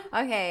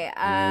Okay,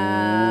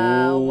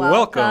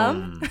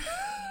 welcome.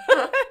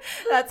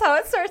 That's how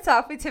it starts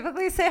off. We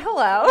typically say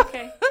hello.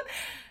 Okay.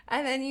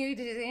 And then you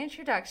do the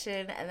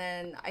introduction, and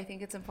then I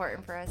think it's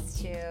important for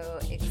us to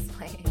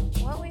explain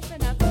what we've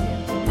been up to.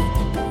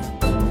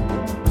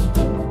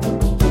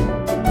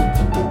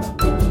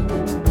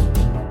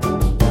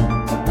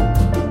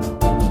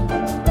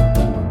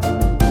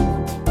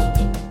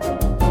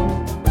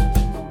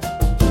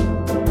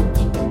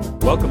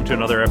 Welcome to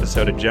another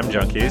episode of Gem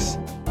Junkies.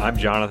 I'm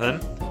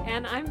Jonathan.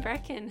 And I'm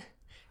Brecken.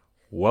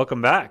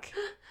 Welcome back.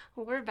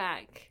 We're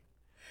back.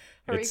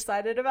 Are we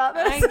excited about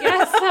this? I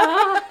guess so.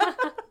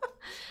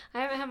 I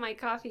haven't had my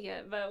coffee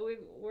yet, but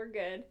we're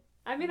good.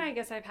 I mean, I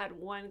guess I've had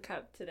one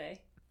cup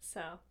today,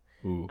 so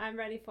Ooh. I'm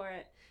ready for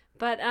it.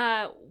 But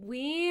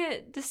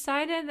we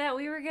decided that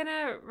we were going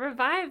to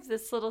revive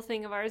this little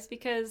thing of ours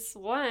because,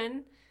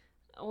 one,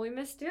 we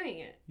miss doing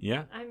it.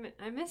 Yeah. I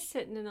miss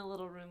sitting in a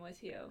little room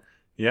with you.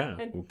 Yeah.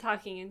 And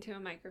talking into a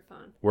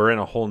microphone. We're in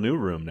a whole new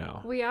room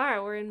now. We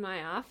are. We're in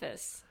my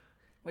office.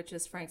 Which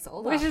is Frank's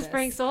old office. Which is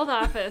Frank's old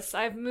office.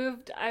 I've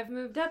moved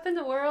up in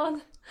the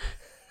world.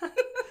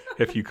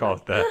 If you call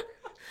it that.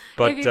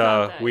 But you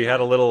call it that, we had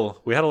a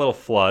little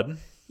flood.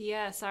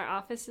 Yes, our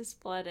office is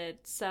flooded.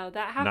 So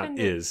that happened.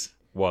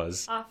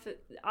 Was. Office.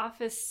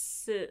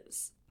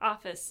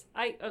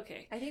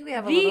 Okay. I think we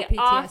have a little PTSD. The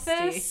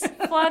office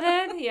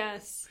flooded.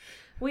 Yes.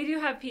 We do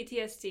have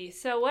PTSD.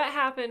 So what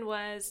happened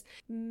was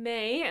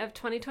May of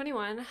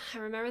 2021. I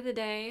remember the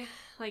day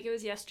like it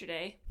was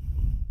yesterday.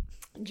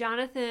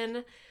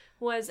 Jonathan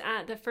was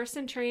at the First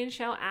Centurion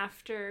show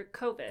after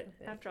COVID,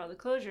 after all the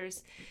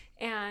closures.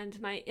 And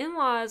my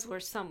in-laws were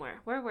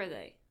somewhere. Where were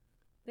they?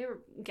 They were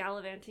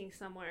gallivanting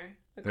somewhere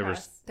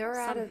across they were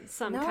out of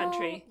some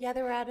country. Yeah,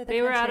 they were out of the They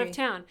country. were out of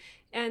town.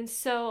 And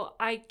so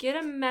I get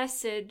a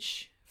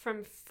message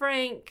from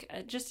Frank,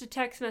 just a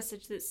text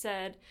message that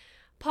said,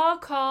 Paul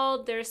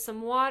called, there's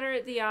some water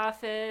at the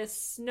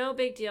office, no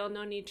big deal,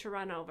 no need to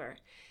run over.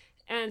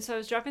 And so I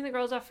was dropping the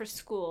girls off for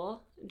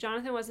school.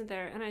 Jonathan wasn't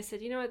there. And I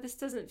said, you know what, this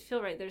doesn't feel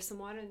right. There's some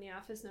water in the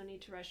office, no need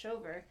to rush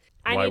over.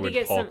 Why would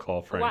Paul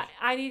call Frank?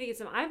 I need to get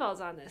some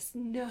eyeballs on this.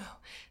 No,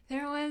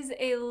 there was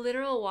a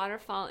literal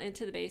waterfall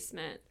into the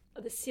basement.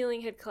 The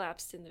ceiling had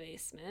collapsed in the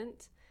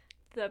basement.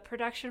 The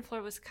production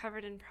floor was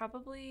covered in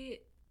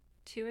probably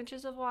 2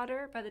 inches of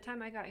water. By the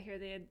time I got here,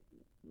 they had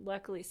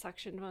luckily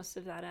suctioned most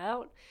of that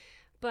out.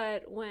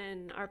 But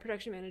when our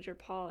production manager,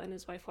 Paul, and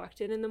his wife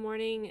walked in the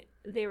morning,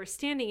 they were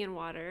standing in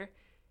water.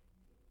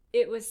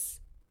 It was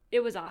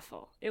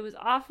awful. It was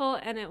awful,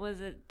 and it was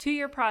a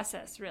 2-year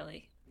process,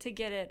 really, to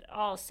get it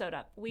all sewed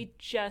up. We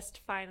just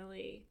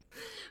finally...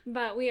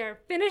 But we are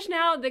finished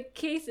now. The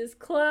case is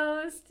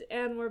closed,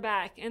 and we're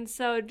back. And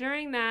so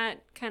during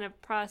that kind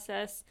of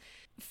process,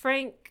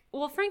 Frank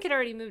had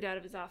already moved out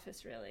of his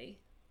office, really.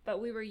 But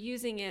we were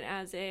using it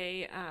as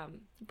a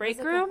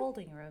break room. A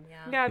holding room,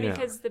 yeah. Yeah,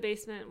 because the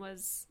basement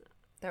was...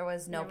 There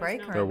was no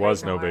break room. There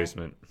was no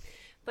basement.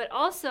 But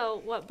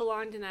also, what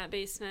belonged in that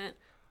basement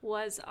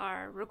was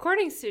our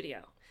recording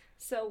studio.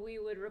 So we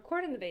would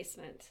record in the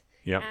basement.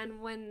 Yep.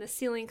 And when the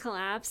ceiling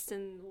collapsed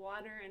and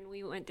water and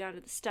we went down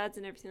to the studs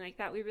and everything like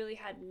that, we really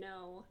had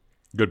no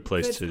good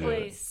place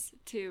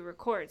to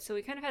record. So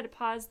we kind of had to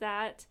pause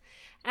that.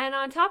 And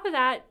on top of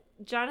that,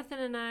 Jonathan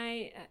and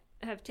I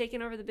have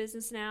taken over the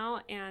business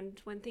now,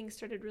 and when things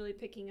started really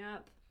picking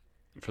up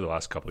for the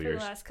last couple of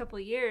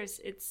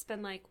years, it's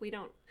been like we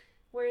don't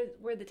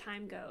where the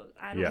time goes.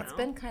 I don't know. It's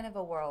been kind of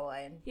a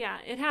whirlwind. Yeah,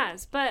 it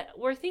has. But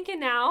we're thinking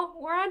now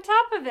we're on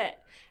top of it,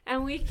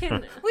 and we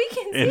can do this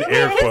in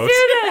air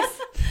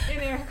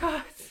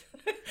quotes.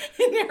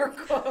 In air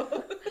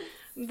quotes.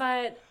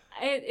 But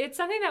it's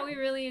something that we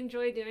really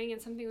enjoy doing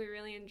and something we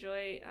really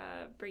enjoy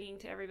bringing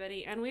to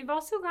everybody. And we've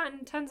also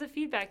gotten tons of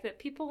feedback that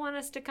people want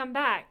us to come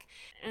back.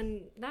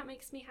 And that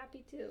makes me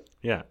happy, too.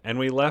 Yeah. And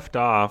we left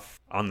off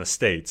on the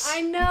States.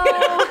 I know.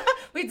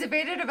 We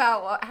debated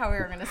about how we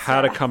were going to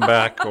how to come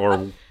back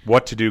or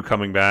what to do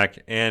coming back.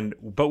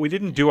 But we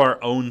didn't do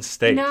our own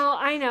state. No,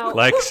 I know.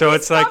 So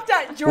it's like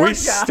we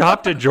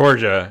stopped at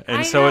Georgia.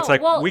 And so it's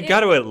like we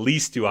got to at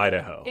least do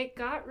Idaho. It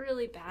got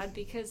really bad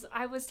because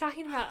I was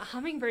talking about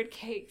hummingbird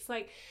cakes.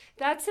 Like,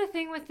 that's the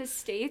thing with the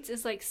states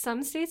is like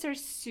some states are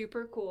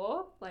super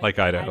cool. Like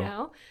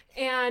Idaho.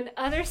 And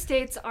other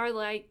states are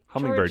like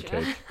hummingbird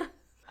Georgia. cake.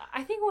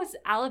 I think it was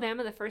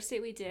Alabama, the first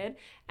state we did,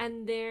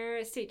 and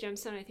their state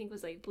gemstone, I think,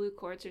 was like blue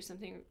quartz or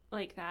something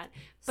like that.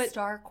 But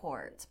star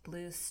quartz,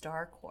 blue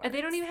star quartz.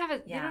 They don't even have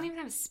a. They don't even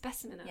have a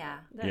specimen of it.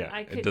 That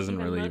I could it doesn't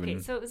even really locate.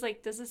 even. So it was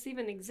like, does this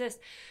even exist?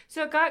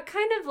 So it got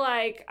kind of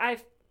like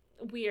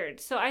weird.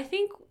 So I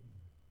think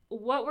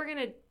what we're going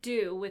to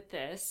do with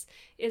this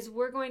is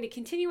we're going to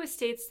continue with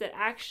states that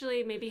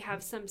actually maybe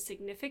have some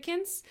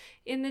significance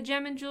in the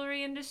gem and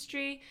jewelry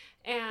industry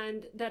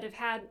and that have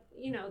had,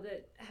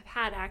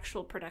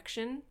 actual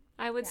production,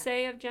 I would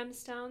say, of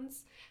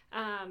gemstones.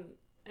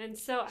 And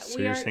so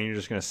you're saying you're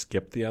just going to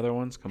skip the other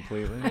ones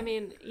completely? I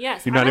mean,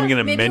 yes. You're not even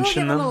going to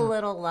mention them? Maybe we'll give them a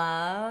little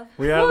love.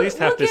 We at least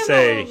have to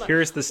say,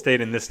 here's the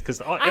state in this,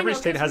 because every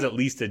state has at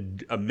least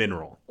a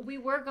mineral. We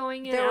were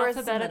going in there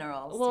alphabetical.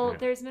 Minerals. Well,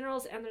 there's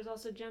minerals and there's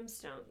also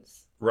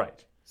gemstones.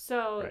 Right.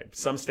 So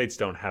Some states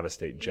don't have a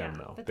state gem,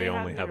 though. They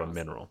only have a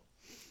mineral.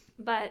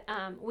 But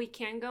we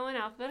can go in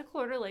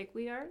alphabetical order like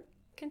we are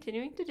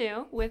continuing to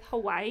do with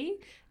Hawaii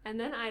and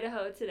then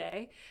Idaho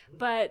today.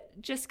 But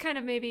just kind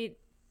of maybe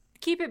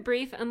keep it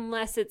brief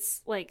unless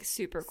it's like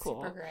super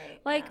cool. Super great.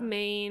 Like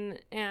Maine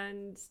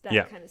and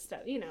that kind of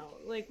stuff. You know,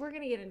 like we're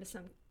going to get into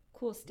some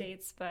cool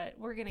states, but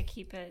we're going to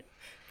keep it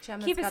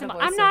simple.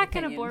 I'm not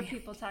going to bore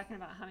people talking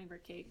about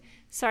hummingbird cake.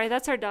 Sorry,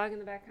 that's our dog in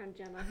the background,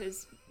 Gemma,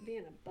 who's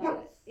being a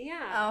butt.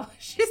 Yeah. Oh,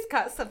 she's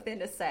got something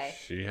to say.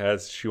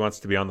 She wants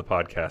to be on the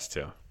podcast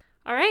too.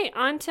 All right,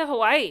 on to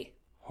Hawaii.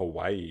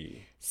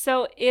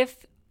 So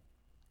if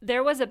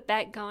there was a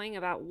bet going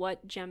about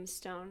what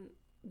gemstone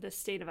the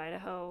state of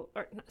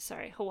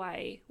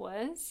Hawaii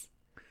was,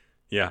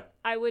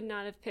 I would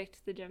not have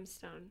picked the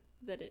gemstone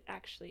that it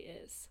actually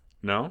is.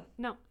 No?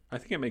 No. I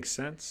think it makes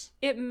sense.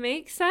 It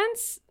makes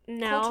sense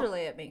now.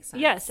 Culturally, it makes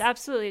sense. Yes,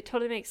 absolutely. It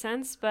totally makes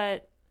sense,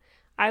 but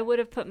I would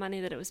have put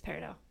money that it was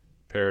peridot.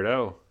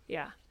 Peridot?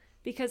 Yeah,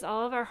 because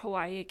all of our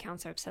Hawaii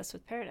accounts are obsessed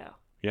with peridot.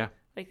 Yeah.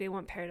 Like they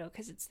want peridot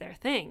because it's their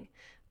thing.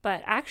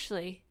 But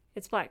actually,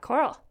 it's black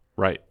coral.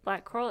 Right.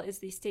 Black coral is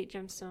the state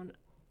gemstone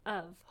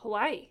of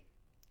Hawaii.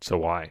 So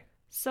why?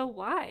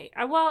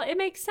 Well, it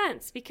makes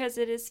sense because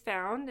it is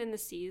found in the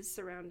seas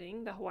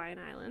surrounding the Hawaiian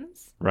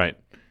Islands. Right.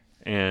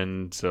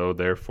 And so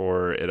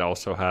therefore it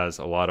also has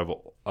a lot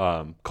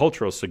of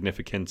cultural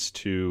significance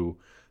to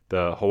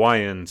the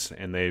Hawaiians,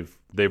 and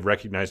they've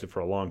recognized it for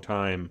a long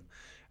time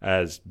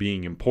as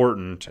being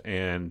important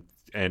and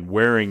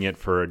wearing it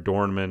for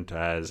adornment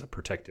as a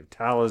protective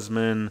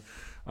talisman.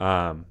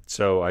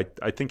 So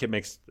I think it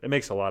makes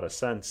a lot of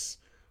sense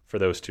for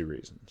those two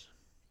reasons.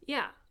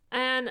 Yeah.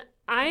 And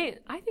I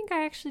think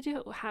I actually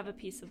do have a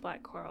piece of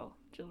black coral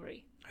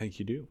jewelry. I think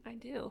you do. I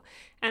do.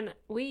 And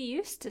we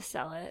used to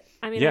sell it.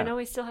 I mean, I know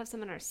we still have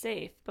some in our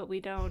safe, but we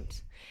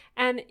don't.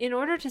 And in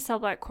order to sell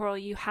black coral,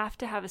 you have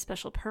to have a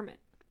special permit.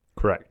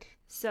 Correct.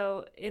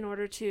 So in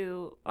order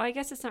to, I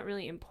guess it's not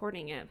really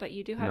importing it, but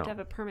you do have to have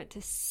a permit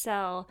to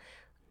sell.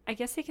 I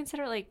guess they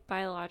consider it like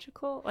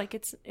biological, like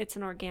it's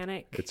an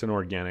organic. It's an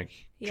organic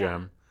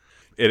gem.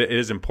 It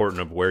is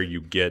important of where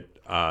you get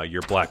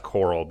your black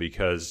coral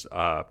because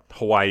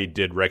Hawaii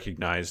did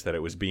recognize that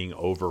it was being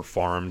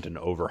over-farmed and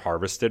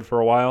over-harvested for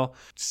a while,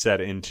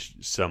 set into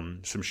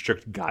some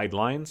strict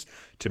guidelines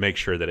to make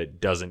sure that it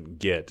doesn't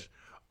get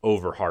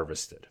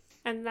over-harvested.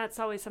 And that's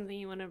always something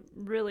you want to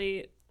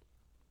really,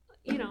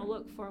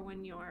 look for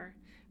when you're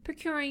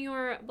procuring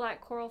your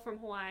black coral from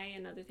Hawaii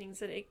and other things.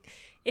 That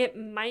it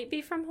might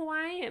be from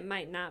Hawaii, it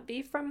might not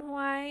be from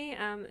Hawaii.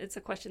 It's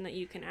a question that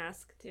you can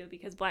ask too,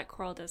 because black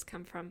coral does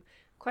come from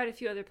quite a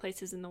few other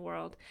places in the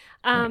world.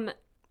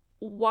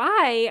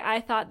 Why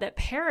I thought that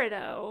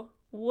peridot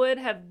would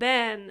have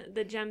been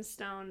the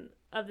gemstone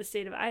of the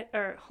state of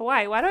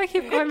Hawaii. Why do I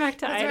keep going back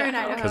to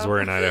Idaho? Because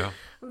we're in Idaho.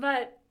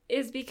 But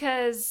is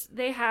because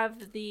they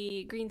have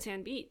the green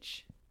sand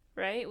beach,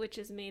 right, which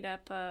is made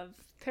up of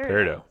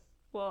peridot.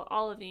 Well,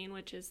 olivine,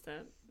 which is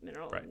the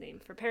mineral name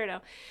for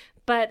peridot.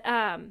 But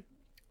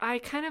I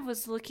kind of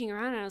was looking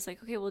around and I was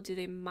like, okay, well, do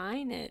they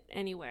mine it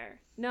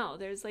anywhere? No,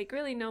 there's like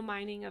really no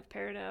mining of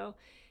peridot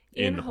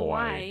in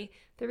Hawaii.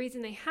 The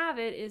reason they have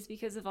it is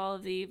because of all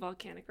of the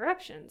volcanic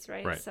eruptions,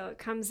 right? So it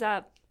comes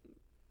up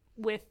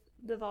with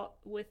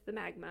the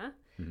magma,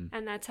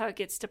 and that's how it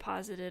gets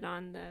deposited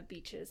on the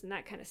beaches and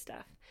that kind of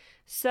stuff.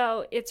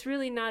 So it's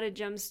really not a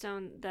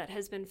gemstone that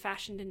has been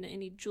fashioned into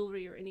any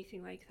jewelry or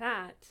anything like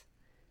that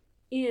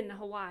in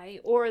Hawaii,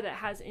 or that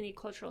has any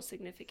cultural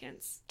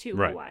significance to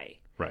Hawaii.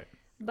 Right.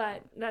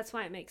 But that's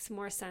why it makes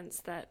more sense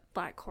that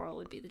black coral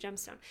would be the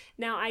gemstone.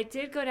 Now, I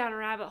did go down a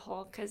rabbit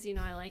hole because,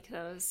 I like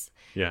those.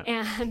 Yeah.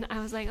 And I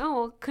was like, oh,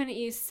 well, couldn't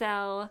you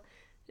sell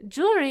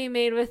jewelry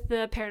made with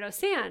the peridot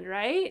sand,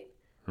 right?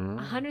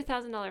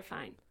 $100,000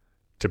 fine.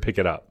 To pick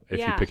it up, if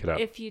you pick it up.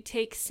 If you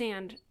take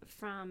sand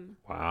from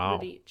the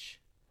beach.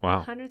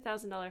 Wow.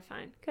 $100,000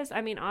 fine. Because,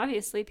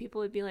 obviously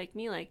people would be like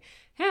me, like,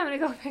 hey, I'm going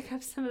to go pick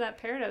up some of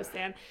that peridot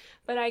sand.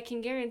 But I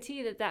can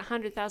guarantee that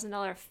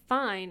 $100,000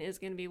 fine is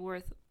going to be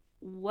worth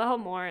well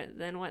more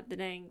than what the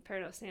dang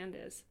peridot sand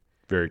is.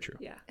 Very true.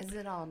 Yeah. Is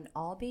it on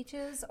all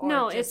beaches? Or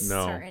no, just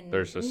certain?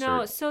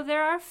 No, so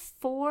there are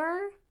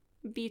 4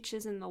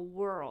 beaches in the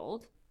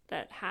world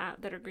that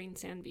are green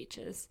sand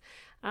beaches.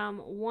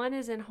 One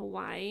is in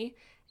Hawaii,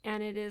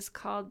 and it is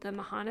called the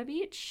Mahana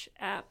Beach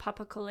at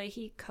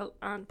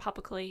on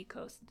Papakalehi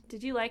Coast.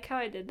 Did you like how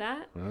I did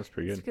that? Well, that's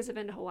pretty good. It's because I've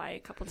been to Hawaii a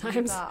couple times.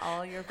 You got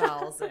all your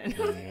vowels in.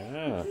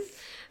 Yeah.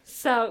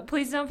 So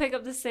please don't pick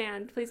up the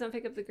sand. Please don't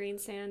pick up the green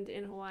sand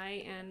in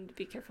Hawaii, and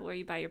be careful where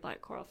you buy your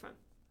black coral from.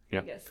 Yeah.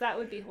 I guess that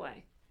would be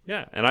Hawaii.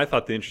 Yeah, and I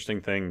thought the interesting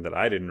thing that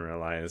I didn't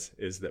realize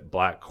is that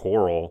black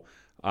coral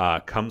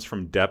comes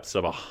from depths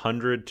of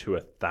 100 to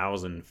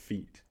 1,000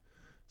 feet.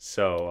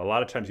 So a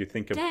lot of times you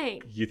think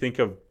Dang.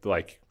 of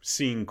like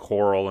seeing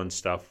coral and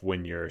stuff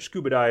when you're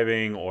scuba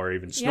diving or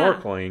even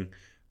snorkeling,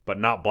 but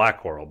not black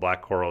coral.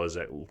 Black coral is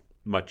at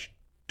much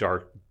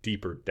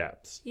deeper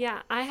depths.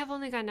 Yeah, I have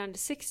only gone down to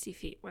 60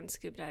 feet when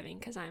scuba diving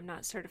because I'm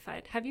not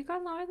certified. Have you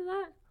gone lower than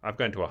that? I've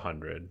gone to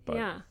 100,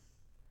 but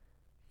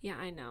yeah,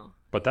 I know.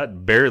 But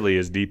that barely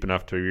is deep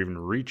enough to even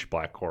reach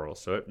black coral,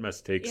 so it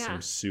must take some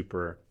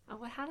super. Oh,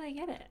 well, how did I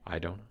get it? I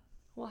don't know.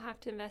 We'll have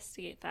to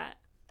investigate that.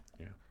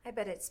 Yeah, I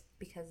bet it's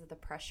because of the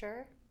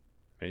pressure.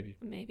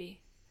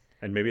 Maybe.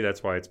 And maybe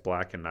that's why it's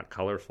black and not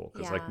colorful,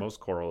 because like Yeah. most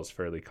coral is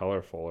fairly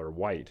colorful or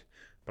white.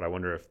 But I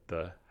wonder if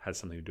has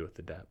something to do with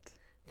the depth.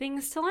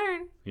 Things to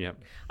learn.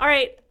 Yep. All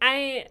right,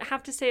 I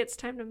have to say it's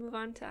time to move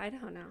on to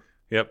Idaho now.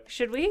 Yep.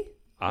 Should we?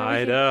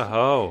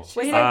 Idaho.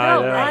 Way to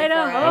go,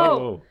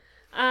 Idaho.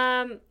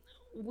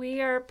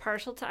 We are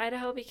partial to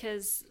Idaho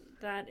because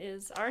that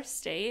is our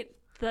state,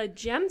 the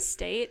gem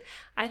state.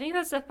 I think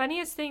that's the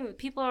funniest thing.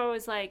 People are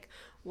always like,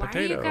 why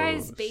are you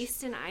guys Potatoes.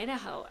 based in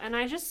Idaho? And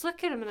I just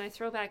look at them and I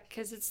throw back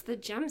because it's the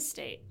gem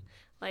state.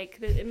 Like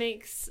it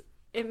makes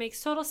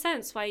total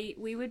sense why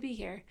we would be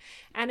here.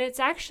 And it's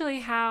actually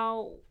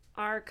how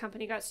our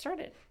company got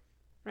started,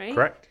 right?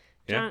 Correct.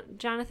 Yeah.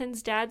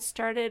 Jonathan's dad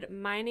started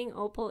mining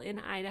opal in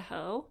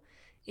Idaho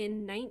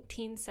in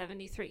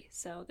 1973.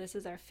 So this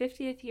is our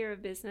 50th year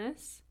of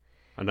business.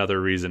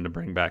 Another reason to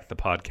bring back the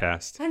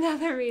podcast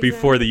Another reason.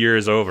 before the year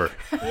is over.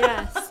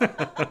 Yes.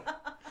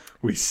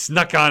 We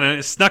snuck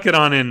it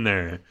on in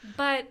there.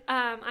 But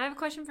I have a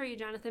question for you,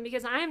 Jonathan,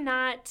 because I'm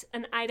not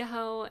an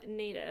Idaho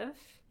native.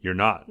 You're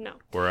not. No.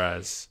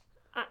 Whereas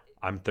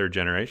I'm third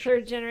generation.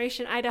 Third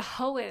generation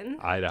Idahoan.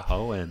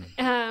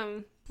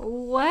 Idahoan.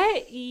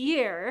 What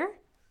year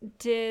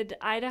did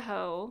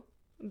Idaho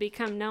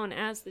become known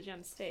as the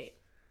gem state?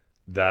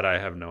 That I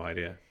have no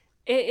idea.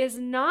 It is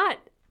not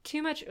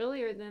too much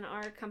earlier than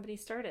our company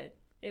started.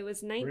 It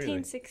was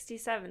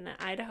 1967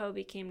 that Idaho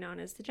became known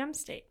as the gem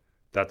state.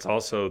 That's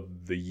also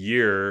the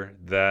year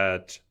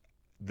that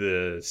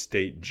the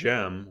state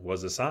gem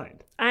was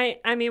assigned. I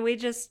mean, we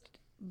just,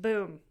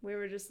 boom. We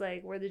were just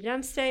like, we're the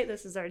gem state.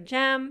 This is our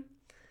gem.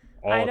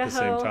 All at the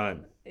same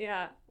time.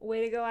 Yeah.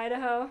 Way to go,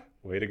 Idaho.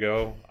 Way to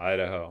go,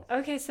 Idaho.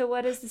 Okay, so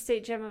what is the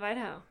state gem of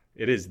Idaho?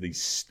 It is the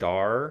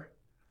star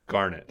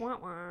garnet. Wah,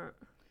 wah.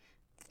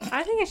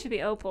 I think it should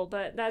be opal,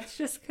 but that's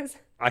just because...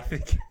 I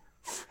think...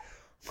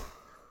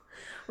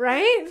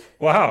 Right?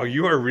 Wow,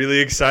 you are really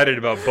excited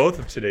about both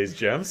of today's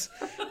gems.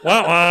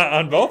 Wah, wah,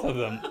 on both of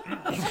them.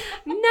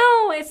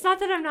 No, it's not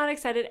that I'm not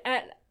excited.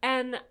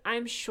 And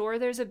I'm sure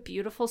there's a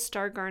beautiful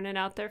star garnet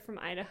out there from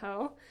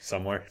Idaho.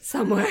 Somewhere.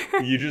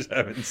 You just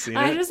haven't seen it?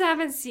 I just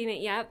haven't seen it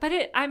yet. But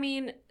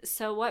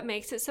so what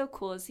makes it so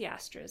cool is the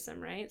asterism,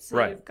 right? So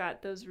Right. You've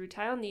got those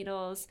rutile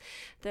needles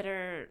that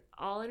are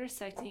all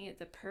intersecting at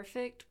the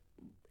perfect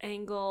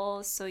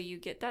angle. So you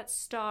get that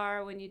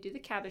star when you do the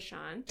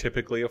cabochon.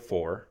 Typically a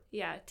 4.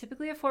 Yeah,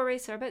 typically a 4-ray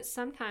star, but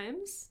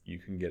sometimes You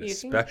can get a You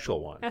can-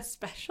 special one. a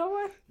special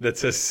one.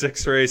 That's a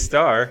 6-ray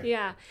star.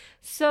 Yeah.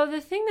 So the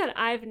thing that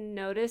I've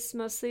noticed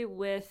mostly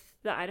with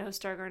the Idaho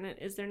star garnet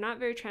is they're not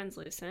very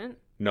translucent.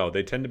 No,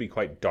 they tend to be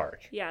quite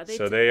dark. Yeah,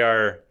 they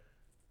are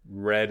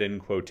red in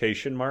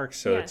quotation marks,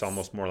 so it's Yes.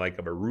 almost more like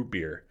of a root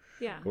beer.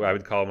 Yeah. I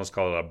would almost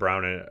call it a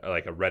brown,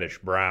 like a reddish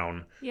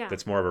brown. Yeah.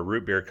 That's more of a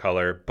root beer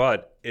color,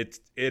 but it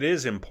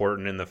is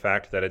important in the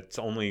fact that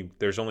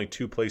there's only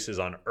 2 places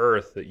on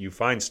Earth that you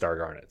find star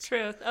garnets.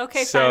 Truth.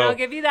 Okay, So- fine. I'll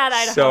give you that,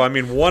 Idaho. So I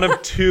mean, one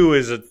of 2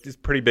 is a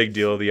pretty big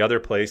deal. The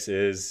other place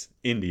is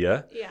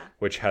India, Yeah.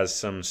 which has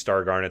some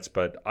star garnets,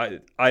 but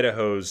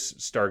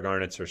Idaho's star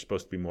garnets are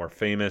supposed to be more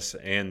famous,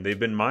 and they've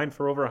been mined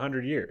for over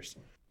 100 years.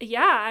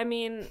 Yeah, I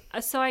mean,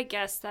 so I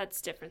guess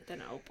that's different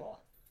than opal.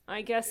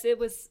 I guess it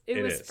was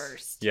is.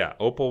 first. Yeah,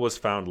 opal was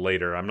found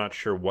later. I'm not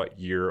sure what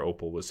year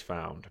opal was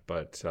found,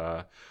 but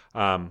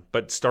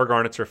star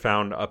garnets are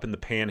found up in the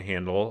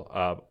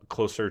Panhandle,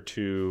 closer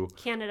to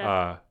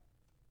Canada.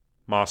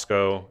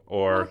 Moscow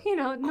or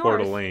north. Coeur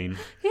d'Alene.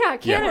 Yeah,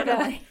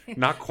 Canada.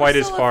 Not quite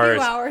as far a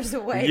few as hours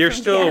away. you're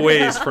from still Canada. a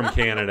ways from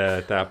Canada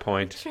at that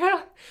point. True.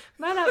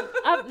 But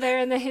up there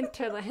in the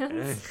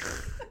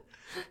hinterlands.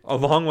 A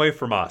long way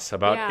from us,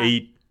 about Yeah.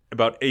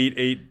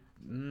 eight,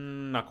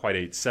 not quite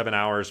 8, 7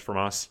 hours from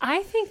us.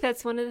 I think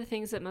that's one of the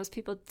things that most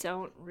people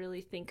don't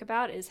really think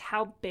about is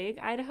how big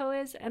Idaho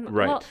is, and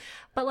Right.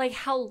 but like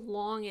how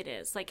long it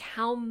is, like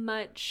how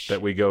much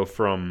That we go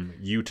from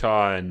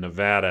Utah and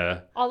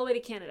Nevada all the way to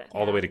Canada.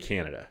 all the way to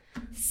Canada.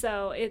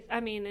 So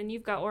and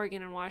you've got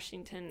Oregon and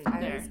Washington I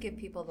there. always give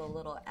people the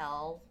little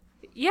L.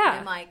 Yeah.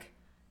 I'm like,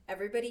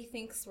 everybody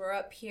thinks we're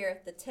up here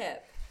at the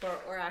tip,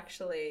 but we're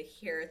actually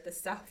here at the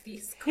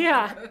southeast corner.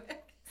 Yeah. of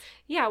it.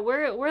 Yeah,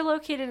 we're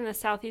located in the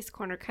southeast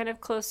corner, kind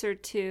of closer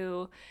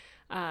to,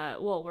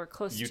 we're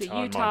close Utah to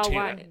and Utah,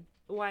 Montana.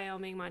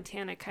 Wyoming,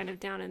 Montana, kind of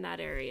down in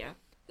that area.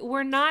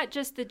 We're not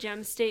just the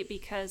gem state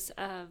because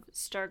of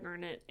star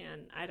garnet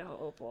and Idaho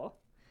opal.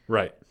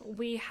 Right.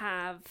 We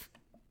have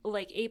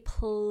like a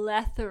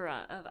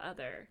plethora of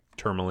other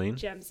Tourmaline.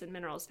 gems and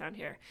minerals found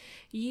here.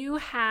 You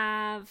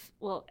have,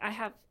 well,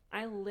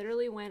 I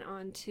literally went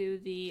on to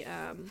the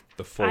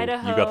full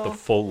Idaho. You got the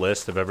full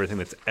list of everything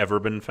that's ever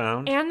been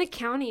found? And the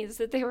counties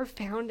that they were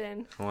found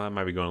in. Well, that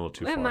might be going a little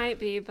too far. It might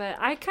be, but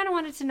I kind of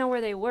wanted to know where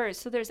they were.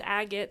 So there's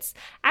agates.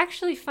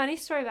 Actually, funny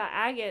story about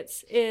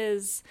agates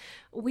is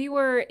we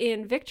were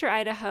in Victor,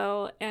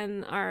 Idaho,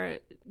 and our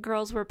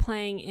girls were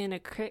playing in a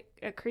creek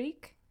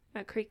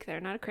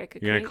there, not a creek.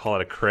 You're going to call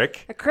it a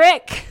crick? A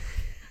crick.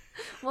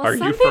 Well, Are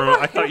you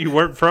from? I thought you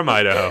weren't from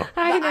Idaho.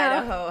 I know.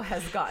 Idaho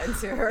has gotten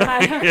to her.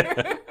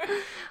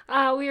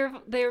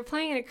 They were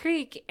playing in a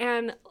creek,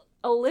 and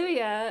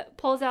Olivia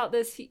pulls out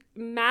this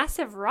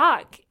massive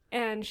rock,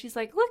 and she's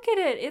like, "Look at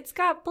it! It's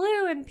got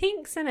blue and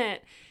pinks in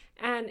it."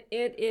 And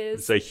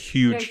it's a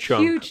huge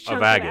chunk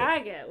of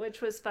agate,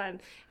 which was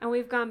fun. And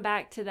we've gone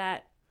back to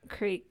that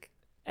creek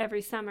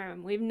every summer,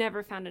 and we've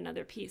never found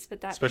another piece.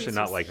 But that especially piece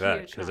not was like huge,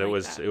 that, because not it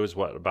like was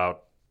what,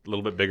 about a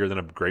little bit bigger than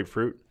a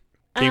grapefruit.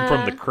 Came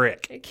from the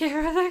crick. It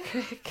came from the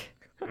creek.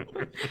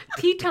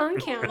 Teton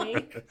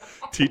County.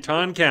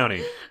 Teton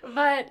County.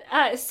 But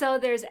so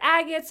there's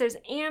agates, there's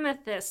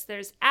amethyst,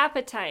 there's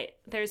apatite,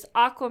 there's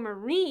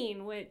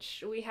aquamarine,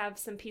 which we have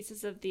some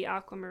pieces of the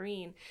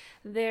aquamarine.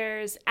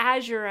 There's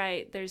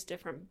azurite, there's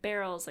different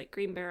barrels, like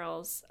green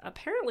barrels.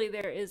 Apparently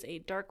there is a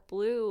dark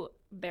blue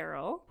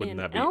barrel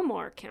in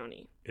Elmore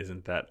County.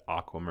 Isn't that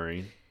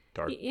aquamarine?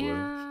 Dark blue?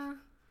 Yeah.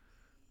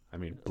 I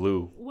mean,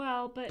 blue.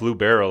 Well, but blue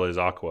beryl is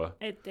aqua.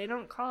 They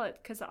don't call it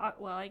because,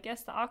 well, I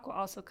guess the aqua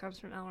also comes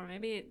from Elmore.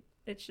 Maybe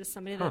it's just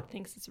somebody that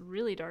thinks it's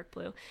really dark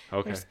blue.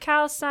 Okay. There's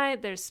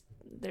calcite. There's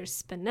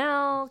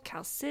spinel,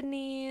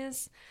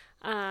 chalcedonies.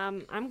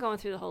 I'm going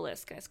through the whole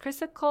list, guys.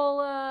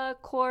 Chrysocolla,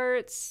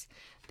 quartz.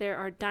 There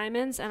are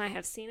diamonds, and I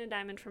have seen a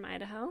diamond from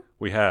Idaho.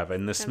 We have.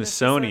 In the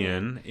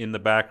Smithsonian, in the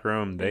back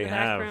room, they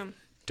have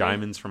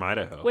diamonds from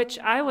Idaho. Which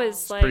I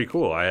was like... pretty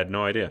cool. I had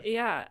no idea.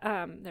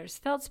 Yeah. There's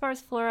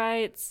feldspars,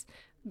 fluorites,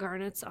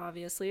 garnets,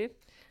 obviously.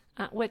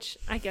 Which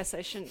I guess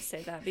I shouldn't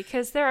say that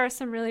because there are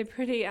some really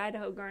pretty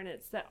Idaho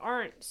garnets that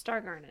aren't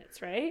star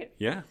garnets, right?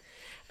 Yeah.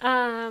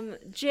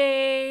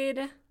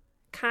 Jade,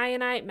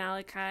 kyanite,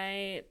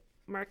 malachite,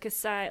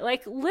 marcasite.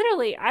 Like,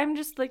 literally, I'm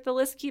just like, the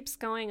list keeps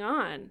going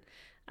on.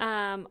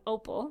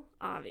 Opal,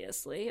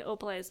 obviously.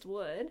 Opalized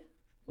wood,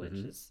 which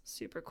is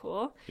super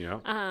cool.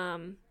 Yeah.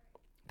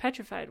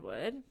 Petrified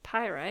wood,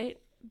 pyrite,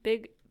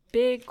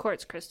 big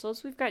quartz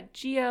crystals. We've got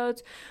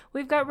geodes.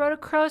 We've got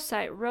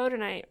rhodochrosite,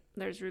 rhodonite.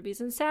 There's rubies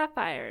and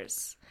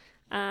sapphires.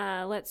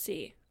 Let's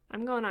see.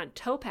 I'm going on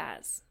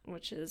topaz,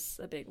 which is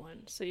a big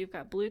one. So you've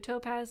got blue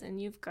topaz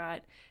and you've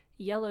got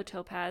yellow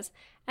topaz.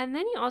 And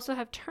then you also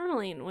have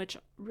tourmaline, which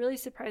really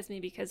surprised me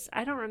because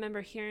I don't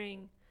remember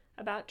hearing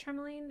about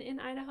tourmaline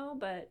in Idaho,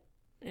 but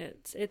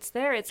it's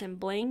there. It's in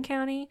Blaine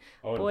County.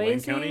 Oh, in Boise,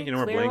 Blaine County? You know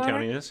where Clearwater. Blaine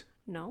County is?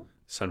 No.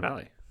 Sun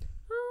Valley.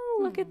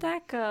 Look at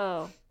that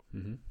go.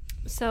 Mm-hmm.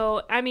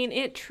 So, I mean,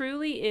 it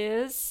truly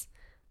is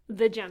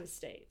the gem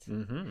state.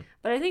 Mm-hmm.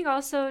 But I think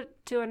also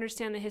to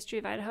understand the history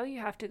of Idaho, you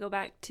have to go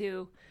back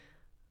to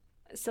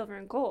silver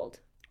and gold.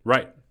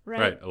 Right.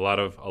 A lot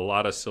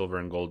of silver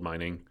and gold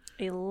mining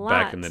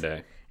back in the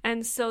day.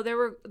 And so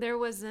there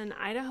was an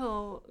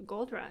Idaho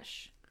gold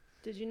rush.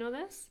 Did you know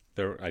this?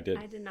 I did.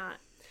 I did not.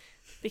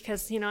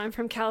 Because, I'm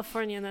from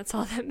California and that's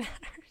all that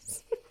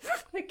matters.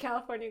 The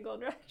California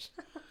gold rush.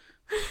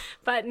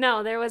 But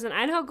no, there was an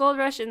Idaho gold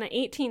rush in the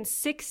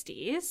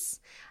 1860s.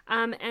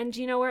 And do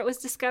you know where it was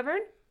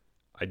discovered?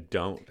 I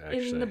don't,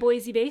 actually. In the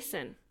Boise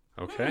Basin.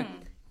 Okay.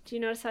 Do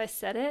you notice how I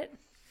said it?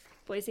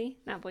 Boise,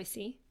 not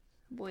Boise.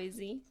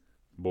 Boise.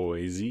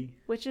 Boise.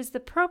 Which is the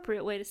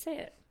appropriate way to say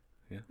it.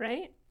 Yeah.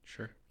 Right?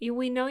 Sure.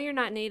 We know you're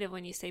not native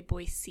when you say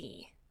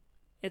Boise.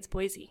 It's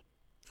Boise.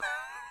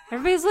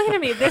 Everybody's looking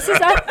at me. This is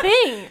a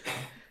thing.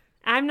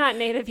 I'm not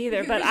native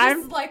either, but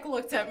I'm just like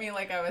looked at me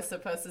like I was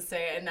supposed to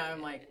say it, and now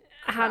I'm like,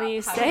 how do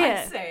you say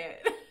it? Say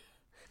it?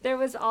 There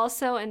was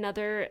also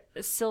another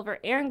silver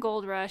and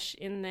gold rush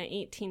in the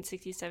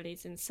 1860s,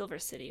 70s in Silver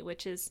City,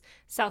 which is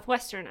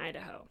southwestern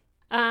Idaho.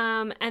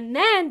 And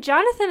then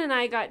Jonathan and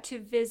I got to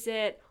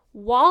visit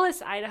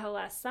Wallace, Idaho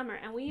last summer,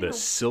 and the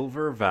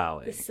Silver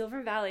Valley. The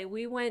Silver Valley.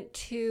 We went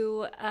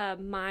to a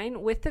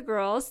mine with the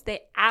girls.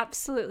 They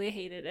absolutely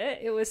hated it.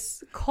 It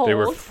was cold. They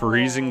were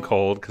freezing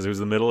cold because it was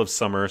the middle of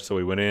summer, so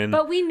we went in.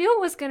 But we knew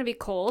it was going to be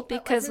cold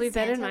because we've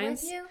been in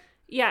mines. With you?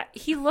 Yeah,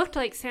 he looked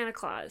like Santa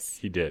Claus.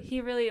 He did.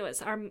 He really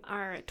was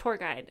our tour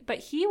guide. But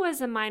he was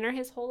a miner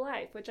his whole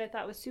life, which I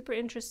thought was super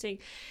interesting.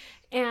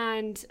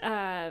 And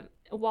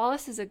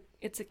Wallace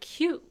it's a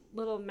cute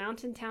little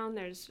mountain town.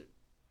 There's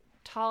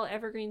tall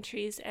evergreen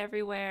trees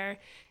everywhere,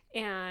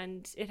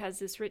 and it has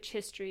this rich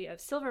history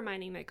of silver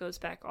mining that goes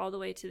back all the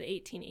way to the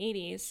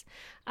 1880s.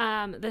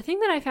 The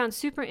thing that I found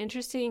super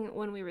interesting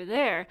when we were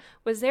there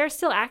was they're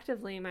still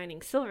actively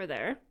mining silver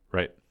there.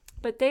 Right.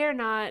 But they are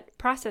not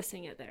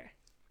processing it there.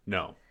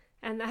 No.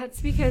 And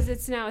that's because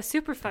it's now a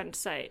Superfund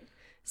site.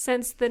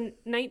 Since the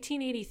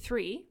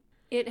 1983,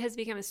 it has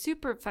become a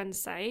Superfund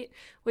site,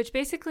 which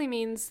basically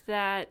means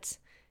that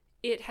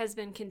it has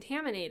been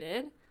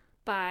contaminated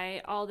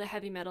by all the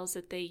heavy metals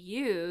that they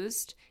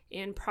used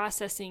in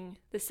processing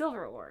the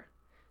silver ore.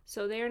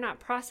 So they are not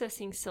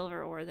processing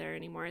silver ore there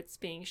anymore. It's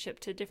being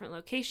shipped to a different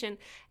location.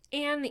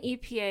 And the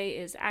EPA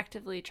is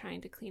actively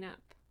trying to clean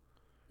up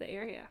the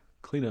area.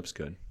 Cleanup's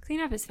good.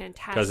 Cleanup is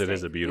fantastic. Because it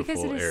is a beautiful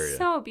area. Because it is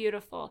so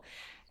beautiful.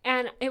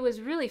 And it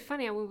was really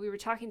funny when we were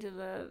talking to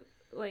the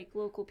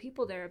local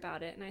people there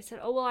about it. And I said,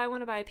 oh, well, I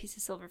want to buy a piece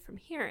of silver from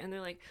here. And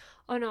they're like,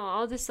 oh, no,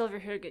 all the silver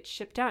here gets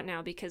shipped out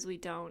now because we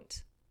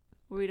don't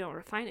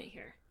refine it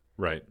here.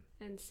 Right.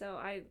 And so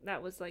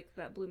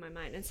that blew my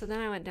mind. And so then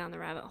I went down the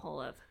rabbit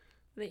hole of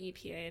the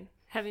EPA and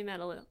heavy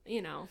metal,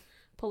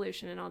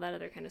 pollution and all that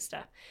other kind of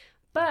stuff.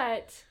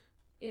 But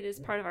it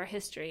is part of our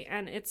history,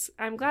 and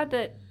I'm glad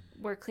that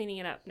we're cleaning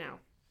it up now,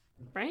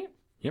 right?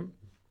 Yep.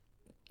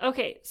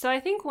 Okay, so I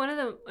think one of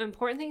the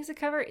important things to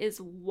cover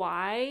is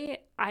why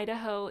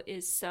Idaho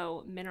is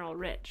so mineral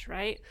rich,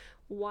 right?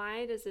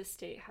 Why does this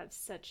state have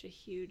such a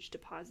huge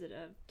deposit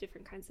of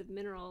different kinds of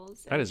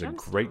minerals? That is a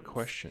great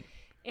question.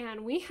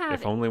 And we have...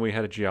 If only we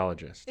had a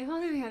geologist. If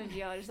only we had a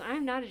geologist.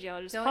 I'm not a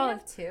geologist. Don't we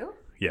have two?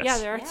 Yes. Yeah,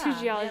 there are two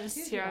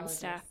geologists here on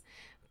staff.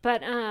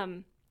 But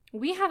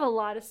we have a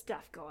lot of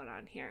stuff going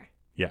on here.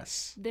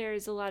 Yes.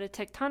 There's a lot of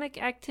tectonic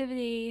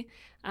activity,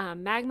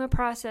 magma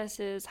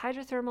processes,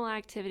 hydrothermal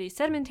activity,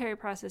 sedimentary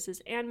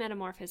processes, and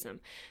metamorphism.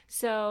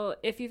 So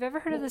if you've ever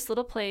heard of this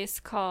little place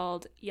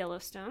called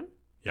Yellowstone.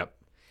 Yep.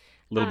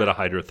 A little bit of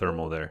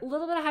hydrothermal there. A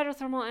little bit of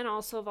hydrothermal and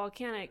also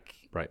volcanic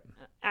right.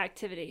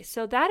 activity.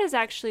 So that is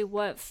actually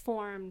what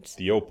formed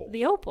the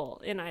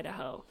opal in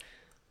Idaho.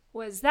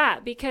 Was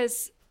that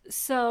because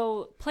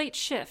plates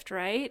shift,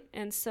 right?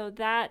 And so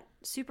that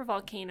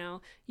supervolcano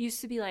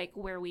used to be like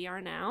where we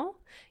are now.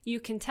 You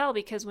can tell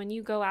because when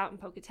you go out in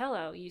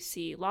Pocatello, you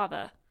see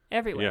lava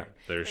everywhere.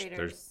 Yeah,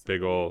 there's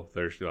big old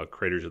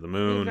craters of the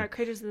moon. You've got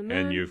craters of the moon,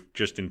 and you've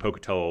just in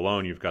Pocatello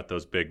alone, you've got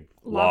those big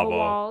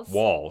lava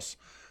walls.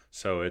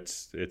 So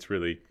it's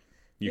really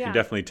you can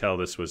definitely tell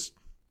this was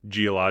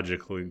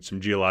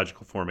some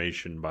geological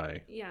formation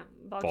by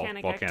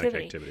volcanic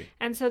activity.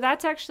 And so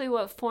that's actually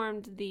what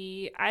formed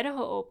the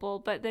Idaho opal.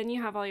 But then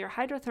you have all your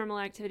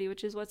hydrothermal activity,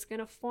 which is what's going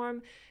to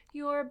form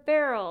your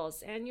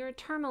beryls and your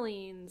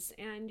tourmalines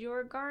and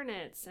your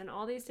garnets and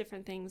all these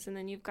different things. And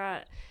then you've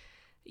got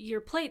your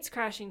plates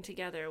crashing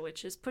together,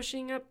 which is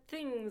pushing up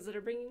things that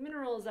are bringing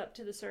minerals up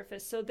to the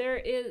surface. So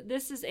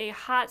this is a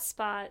hot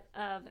spot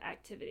of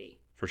activity.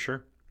 For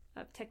sure.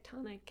 Of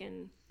tectonic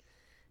and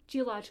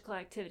geological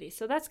activity.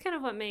 So that's kind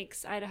of what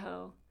makes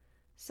Idaho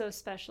so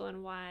special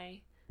and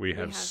why we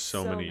have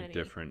so many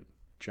different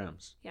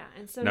gems. Yeah.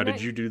 And so now,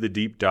 did you do the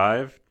deep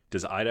dive?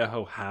 Does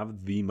Idaho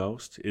have the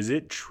most? Is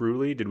it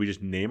truly, did we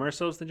just name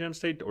ourselves the gem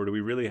state, or do we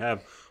really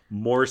have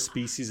more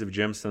species of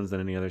gemstones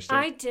than any other state?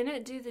 I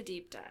didn't do the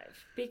deep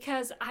dive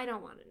because I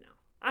don't want to know.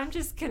 I'm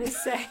just going to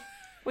say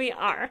we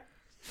are.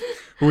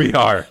 We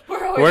are.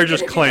 We're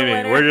just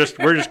claiming.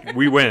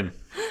 We win.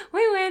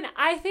 We win.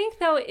 I think,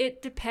 though,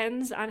 it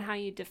depends on how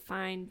you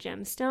define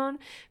gemstone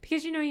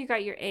because, you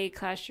got your A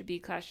class, your B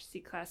class, your C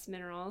class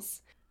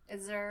minerals.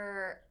 Is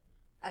there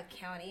a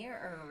county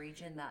or a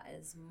region that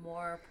is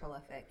more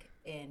prolific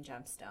in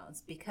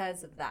gemstones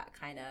because of that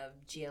kind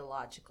of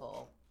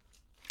geological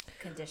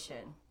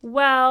condition?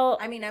 Well,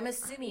 I mean, I'm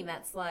assuming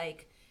that's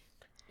like,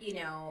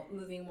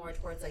 moving more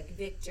towards like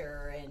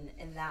Victor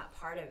and that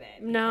part of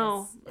it.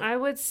 No, I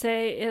would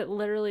say it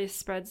literally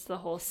spreads the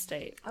whole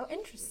state. Oh,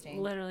 interesting.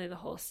 Literally the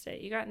whole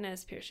state. You got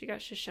Nez Perce, you got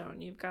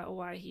Shoshone, you've got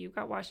Owyhee, you've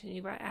got Washington,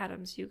 you've got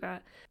Adams, you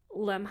got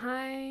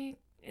Lemhi.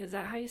 Is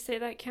that how you say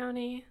that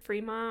county?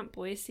 Fremont,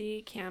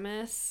 Boise,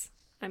 Camas.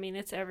 I mean,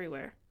 it's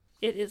everywhere.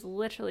 It is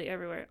literally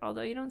everywhere.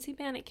 Although you don't see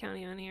Bannock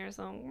County on here,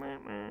 so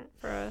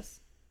for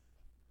us.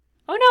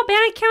 Oh no,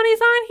 Bannock County's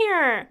on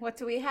here. What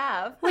do we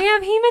have? We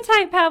have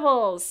hematite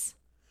pebbles.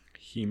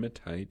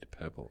 Hematite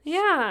pebbles.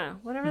 Yeah,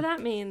 whatever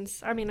that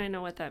means. I mean, I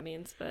know what that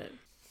means, but...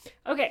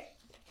 Okay,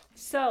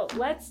 so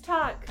let's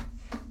talk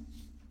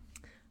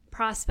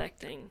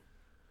prospecting,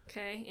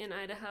 okay, in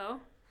Idaho.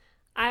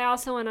 I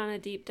also went on a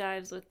deep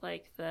dives with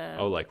like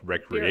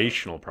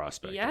recreational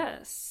prospecting.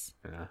 Yes.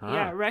 Uh-huh.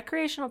 Yeah,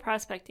 recreational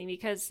prospecting,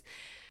 because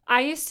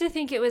I used to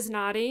think it was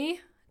naughty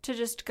to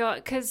just go,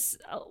 because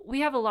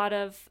we have a lot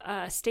of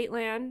state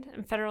land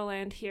and federal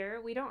land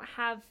here. We don't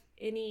have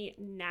any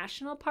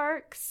national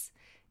parks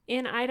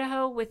in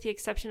Idaho with the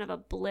exception of a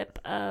blip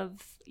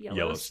of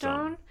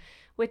Yellowstone.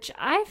 Which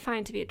I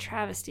find to be a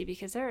travesty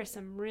because there are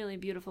some really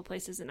beautiful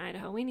places in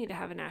Idaho. We need to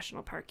have a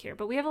national park here,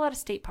 but we have a lot of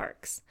state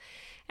parks.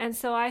 And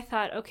so I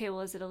thought, okay,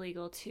 well, is it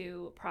illegal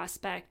to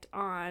prospect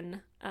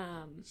on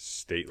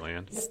state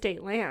land?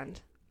 State land.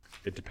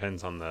 It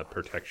depends on the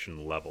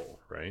protection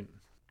level, right?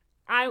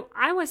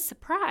 I was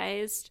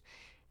surprised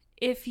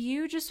if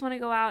you just want to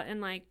go out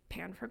and like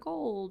pan for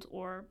gold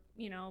or,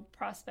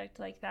 prospect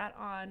like that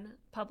on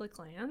public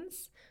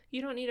lands,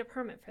 you don't need a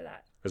permit for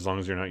that. As long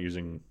as you're not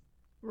using...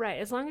 Right,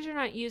 as long as you're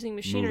not using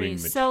machinery.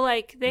 So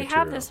like they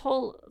have this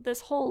whole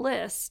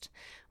list,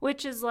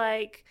 which is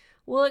like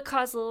Will it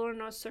cause little or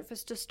no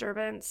surface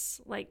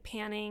disturbance like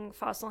panning,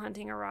 fossil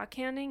hunting, or rock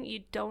canning?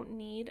 You don't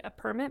need a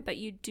permit, but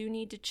you do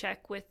need to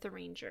check with the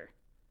ranger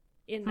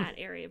in that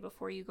area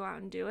before you go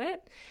out and do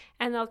it.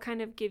 And they'll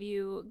kind of give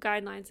you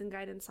guidelines and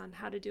guidance on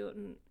how to do it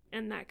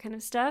and that kind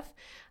of stuff.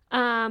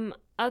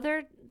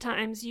 Other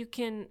times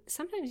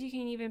sometimes you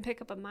can even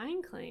pick up a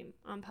mine claim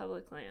on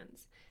public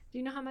lands. Do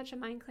you know how much a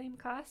mine claim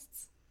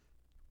costs?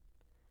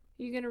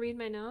 Are you going to read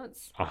my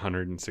notes?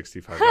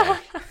 $165.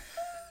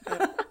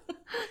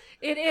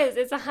 It is.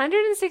 It's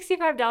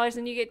 $165,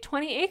 and you get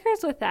 20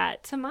 acres with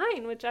that to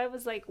mine, which I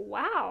was like,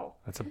 wow.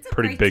 That's a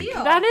pretty big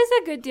deal. That is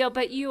a good deal,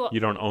 but you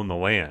don't own the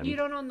land. You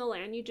don't own the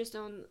land. You just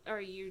own,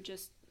 or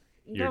it's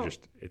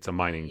a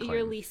mining claim.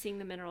 You're leasing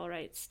the mineral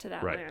rights to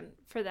that Right. land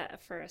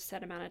for a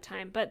set amount of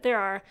time. But there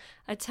are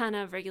a ton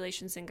of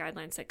regulations and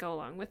guidelines that go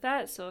along with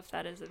that. So if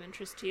that is of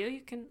interest to you,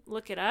 you can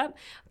look it up.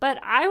 But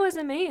I was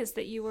amazed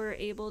that you were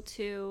able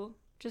to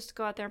just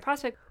go out there and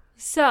prospect.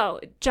 So,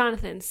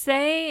 Jonathan,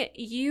 say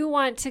you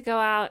want to go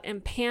out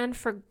and pan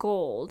for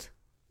gold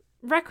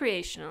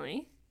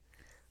recreationally.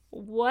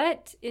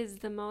 What is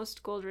the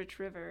most gold-rich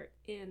river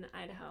in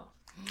Idaho?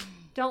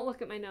 Don't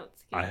look at my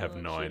notes. I have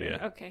no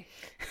idea. Okay.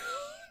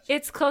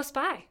 It's close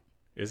by.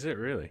 Is it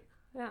really?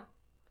 Yeah.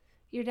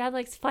 Your dad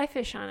likes fly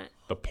fish on it.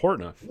 The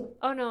Portneuf.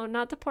 Oh, no,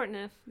 not the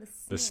Portneuf.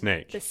 The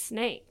Snake. The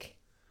Snake.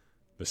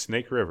 The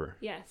Snake River.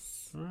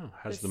 Yes. Oh,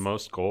 has the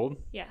most gold?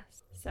 Yes.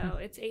 So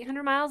it's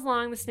 800 miles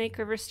long. The Snake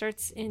River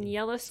starts in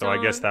Yellowstone. So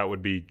I guess that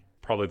would be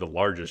probably the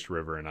largest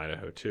river in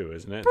Idaho too,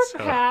 isn't it?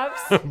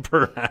 Perhaps.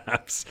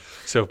 Perhaps.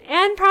 So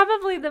and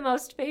probably the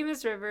most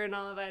famous river in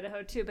all of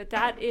Idaho too. But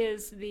that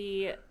is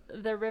the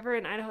river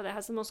in Idaho that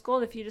has the most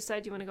gold if you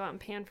decide you want to go out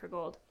and pan for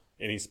gold.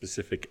 Any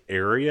specific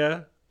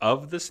area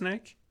of the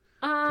Snake?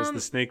 Because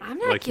the Snake, I'm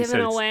not like you giving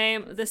said, away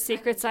the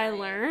secrets I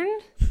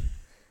learned.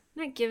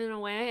 I'm not giving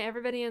away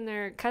everybody and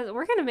their cousin.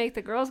 We're gonna make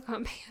the girls go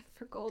and pan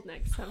for gold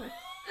next summer.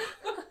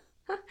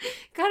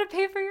 Gotta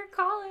pay for your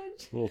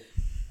college. Well,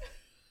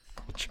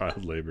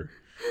 child labor.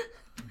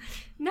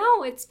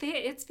 No, it's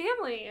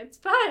family. It's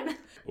fun.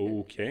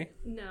 Okay.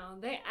 No,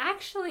 they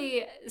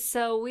actually.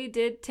 So we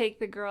did take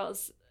the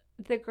girls.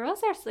 The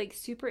girls are like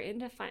super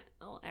into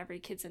every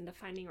kid's into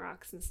finding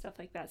rocks and stuff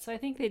like that. So I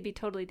think they'd be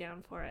totally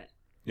down for it.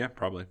 Yeah,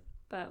 probably.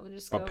 But we'll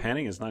just go. But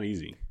panning is not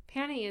easy.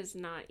 Panning is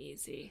not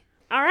easy.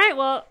 All right.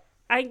 Well,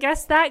 I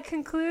guess that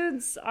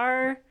concludes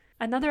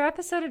another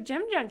episode of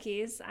Gem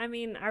Junkies. I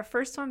mean, our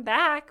first one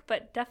back,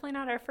 but definitely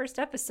not our first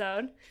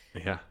episode.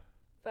 Yeah.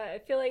 But I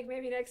feel like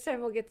maybe next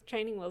time we'll get the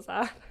training wheels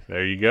off.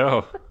 There you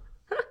go.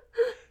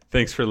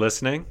 Thanks for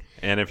listening.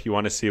 And if you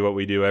want to see what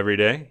we do every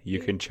day, you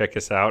can check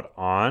us out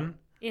on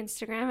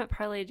Instagram at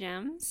Parlay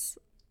Gems.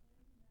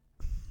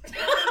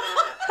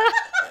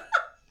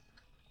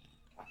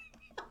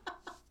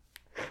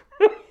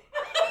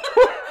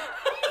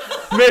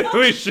 Maybe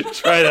we should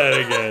try that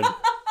again.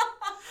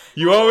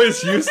 You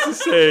always used to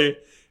say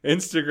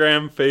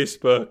Instagram,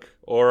 Facebook,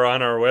 or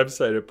on our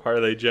website at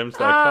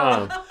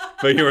parlaygems.com.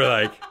 But you were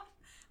like,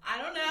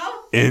 I don't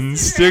know.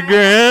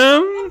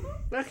 Instagram?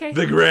 Okay.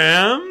 The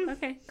gram?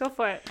 Okay, go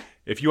for it.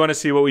 If you want to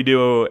see what we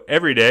do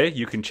every day,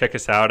 you can check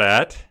us out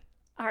at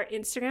our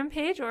Instagram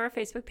page or our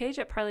Facebook page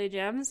at Parlay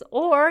Gems,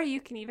 or you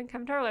can even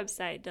come to our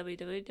website,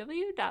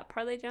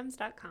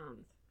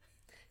 www.parlaygems.com.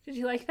 Did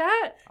you like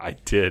that? I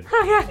did.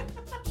 Okay.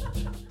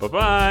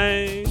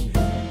 Bye-bye.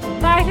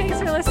 Bye, thanks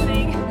for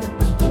listening.